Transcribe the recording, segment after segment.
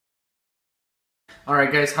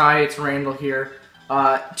Alright guys, hi, it's Randall here.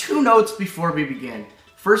 Two notes before we begin.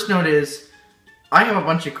 First note is, I have a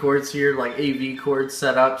bunch of cords here, like AV cords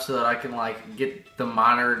set up so that I can like get the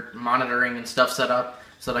monitoring and stuff set up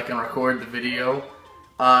so that I can record the video.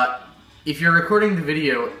 If you're recording the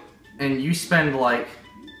video and you spend like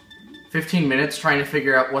 15 minutes trying to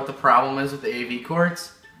figure out what the problem is with the AV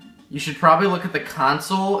cords, you should probably look at the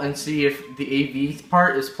console and see if the AV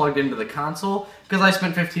part is plugged into the console, because I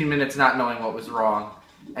spent 15 minutes not knowing what was wrong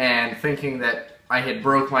and thinking that I had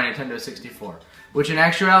broke my Nintendo 64, which in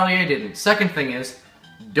actuality I didn't. Second thing is,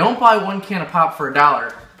 don't buy one can of pop for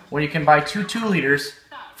 $1 when you can buy two 2-liters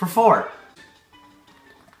for $4.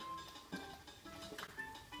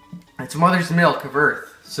 It's Mother's Milk of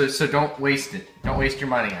Earth, so don't waste it. Don't waste your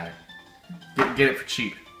money on it. Get it for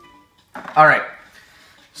cheap. Alright.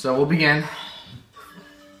 So we'll begin.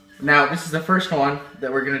 Now this is the first one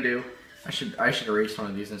that we're gonna do. I should erase one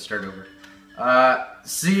of these and start over.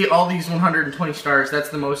 See all these 120 stars, that's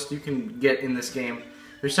the most you can get in this game.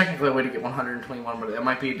 There's technically a way to get 121, but it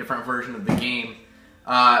might be a different version of the game.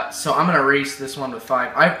 So I'm gonna erase this one with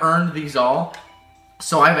 5. I've earned these all,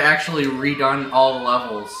 so I've actually redone all the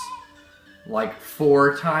levels like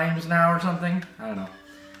 4 times now or something. I don't know.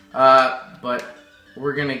 But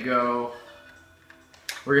we're gonna go.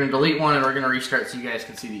 We're going to delete one and we're going to restart so you guys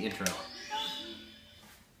can see the intro.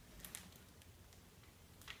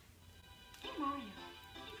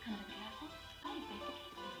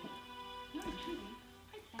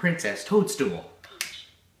 Princess Toadstool.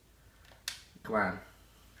 Come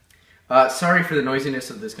on. Sorry for the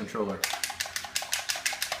noisiness of this controller.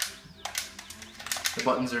 The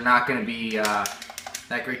buttons are not going to be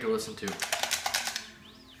that great to listen to.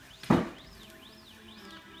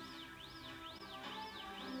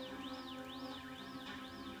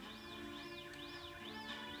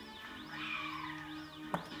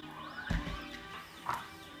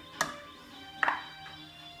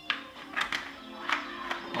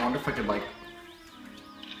 I wonder if I could, like,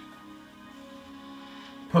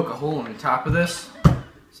 poke a hole in the top of this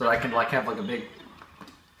so that I can, like, have, like, a big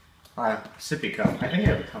sippy cup. I think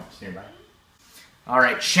I have a cup nearby.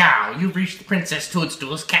 Alright, Shao, you've reached the Princess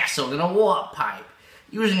Toadstool's castle in a warp pipe.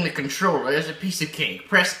 Using the controller as a piece of cake,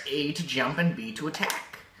 press A to jump and B to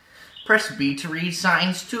attack. Press B to read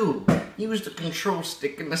signs too. Use the control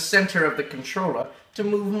stick in the center of the controller to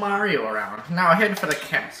move Mario around. Now head for the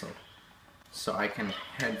castle. So I can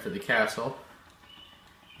head for the castle,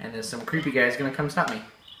 and then some creepy guy's gonna come stop me.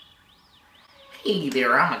 Hey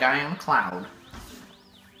there, I'm a guy on a cloud.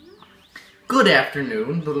 Good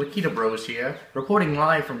afternoon, the Lakita Bros here, reporting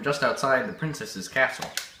live from just outside the princess's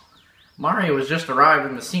castle. Mario has just arrived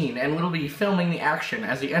on the scene and will be filming the action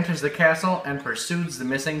as he enters the castle and pursues the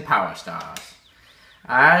missing Power Stars.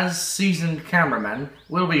 As seasoned cameramen,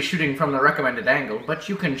 we'll be shooting from the recommended angle, but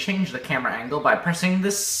you can change the camera angle by pressing the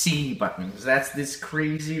C buttons. That's this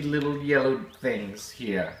crazy little yellow things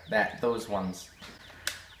here. Those ones.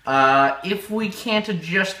 If we can't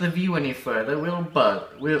adjust the view any further, we'll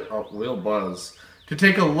buzz. To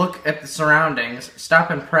take a look at the surroundings, stop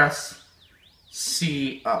and press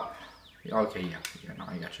C up. Okay, yeah, no,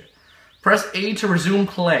 I got you. Press A to resume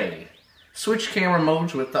play. Switch camera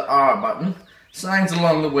modes with the R button. Signs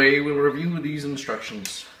along the way will review these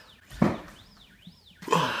instructions. Nothing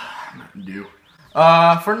to do.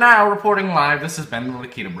 For now, reporting live, this has been the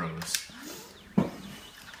Lakita Bros.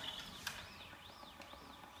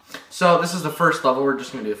 So, this is the first level. We're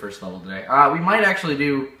just going to do the first level today. We might actually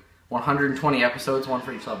do 120 episodes, one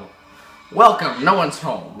for each level. Welcome, no one's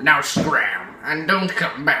home. Now scram, and don't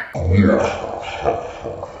come back.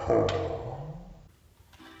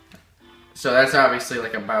 So that's obviously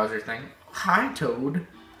like a Bowser thing. Hi, Toad.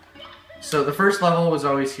 So the first level was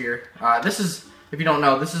always here. This is, if you don't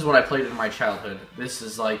know, this is what I played in my childhood. This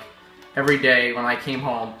is like every day when I came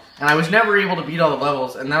home. And I was never able to beat all the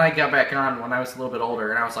levels, and then I got back on when I was a little bit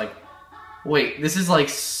older, and I was like, wait, this is like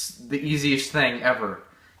the easiest thing ever.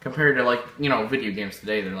 Compared to, like, you know, video games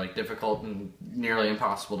today. They're like difficult and nearly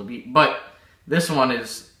impossible to beat. But this one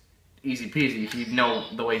is easy peasy if you know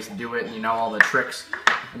the ways to do it and you know all the tricks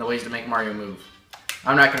and the ways to make Mario move.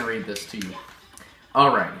 I'm not going to read this to you.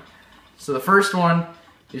 Alright, so the first one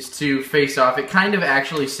is to face off. It kind of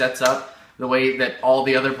actually sets up the way that all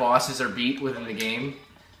the other bosses are beat within the game.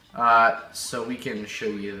 So we can show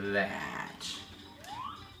you that.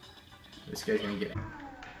 This guy's going to get...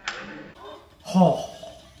 Oh!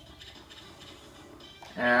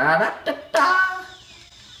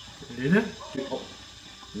 Oh,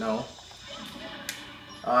 no.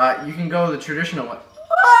 You can go the traditional way.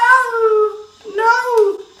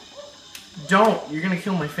 No! Don't! You're gonna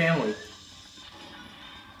kill my family.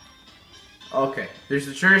 Okay, there's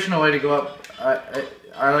the traditional way to go up. I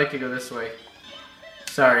like to go this way.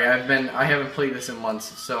 Sorry, I haven't played this in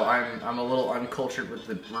months, so I'm a little uncultured with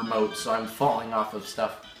the remote, so I'm falling off of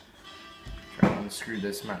stuff. Try to unscrew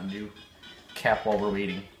this Mountain Dew cap while we're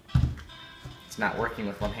waiting. It's not working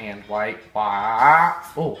with one hand. Why?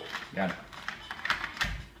 Oh, got it.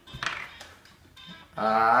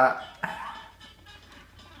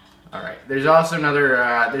 Alright, there's also another,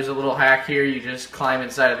 there's a little hack here. You just climb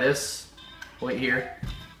inside of this. Wait here.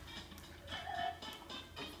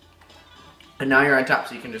 And now you're on top,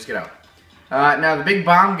 so you can just get out. Now the big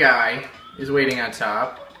bomb guy is waiting on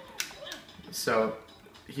top. So,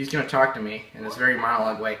 he's going to talk to me in this very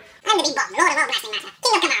monologue way. I'm the big bomb, Lord of all blasting matter,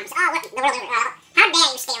 King of commands, all what the world. How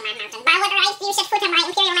dare you scale my mountain? By what right do you set foot on my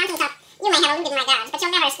imperial mountaintop? You may have eluded my guards, but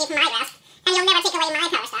you'll never escape my grasp. And you'll never take away my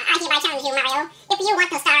power star. I hereby challenge you, Mario. If you want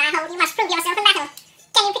the star I hold, you must prove yourself in battle.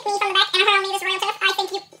 Can you pick me from the back and hurl me this royal turf? I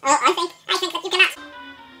think that you cannot.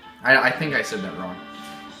 I think I said that wrong.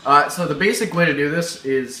 So the basic way to do this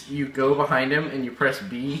is you go behind him and you press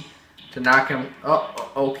B to knock him.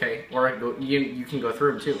 Oh, okay. Or you can go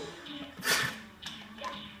through him too.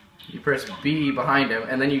 You press B behind him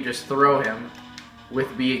and then you just throw him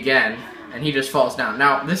with B again, and he just falls down.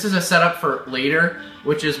 Now this is a setup for later,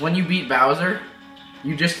 which is when you beat Bowser,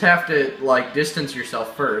 you just have to like distance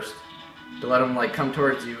yourself first to let him like come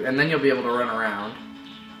towards you, and then you'll be able to run around.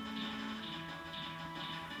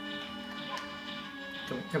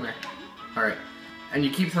 Come here. Alright. And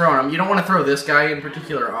you keep throwing him. You don't want to throw this guy in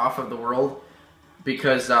particular off of the world,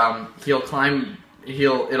 because it'll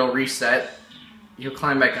reset. He'll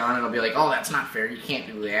climb back on and it'll be like, oh, that's not fair, you can't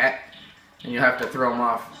do that. And you'll have to throw him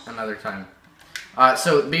off another time.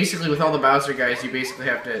 So basically with all the Bowser guys, you basically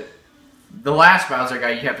have to, the last Bowser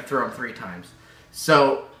guy, you have to throw him 3 times.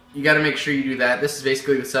 So you got to make sure you do that. This is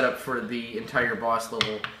basically the setup for the entire boss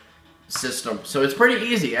level system. So it's pretty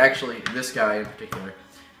easy, actually, this guy in particular.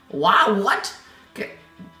 Wow, what? Okay.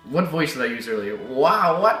 What voice did I use earlier?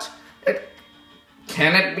 Wow, what?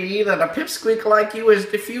 Can it be that a pipsqueak like you has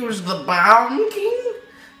defused the Bound King?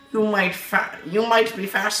 You might be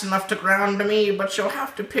fast enough to ground me, but you'll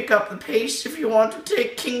have to pick up the pace if you want to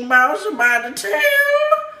take King Bowser by the tail.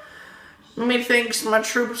 Methinks my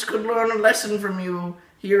troops could learn a lesson from you.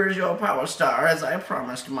 Here is your power star, as I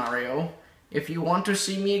promised, Mario. If you want to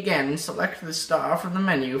see me again, select the star from the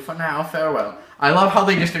menu. For now, farewell. I love how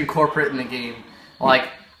they just incorporate in the game, like,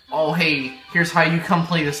 oh, hey, here's how you come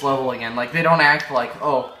play this level again. Like, they don't act like,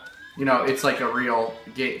 oh, you know, it's like a real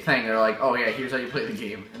thing. They're like, oh, yeah, here's how you play the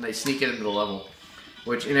game. And they sneak it into the level,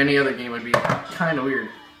 which in any other game would be kind of weird.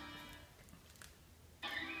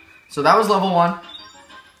 So that was level 1.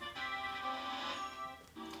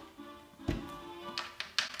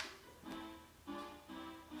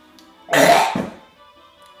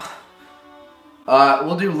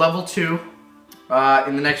 We'll do level 2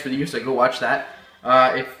 in the next video, so go watch that.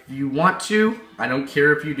 If you want to, I don't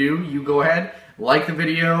care if you do, you go ahead, like the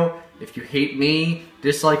video. If you hate me,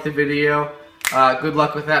 dislike the video. Good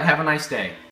luck with that. Have a nice day.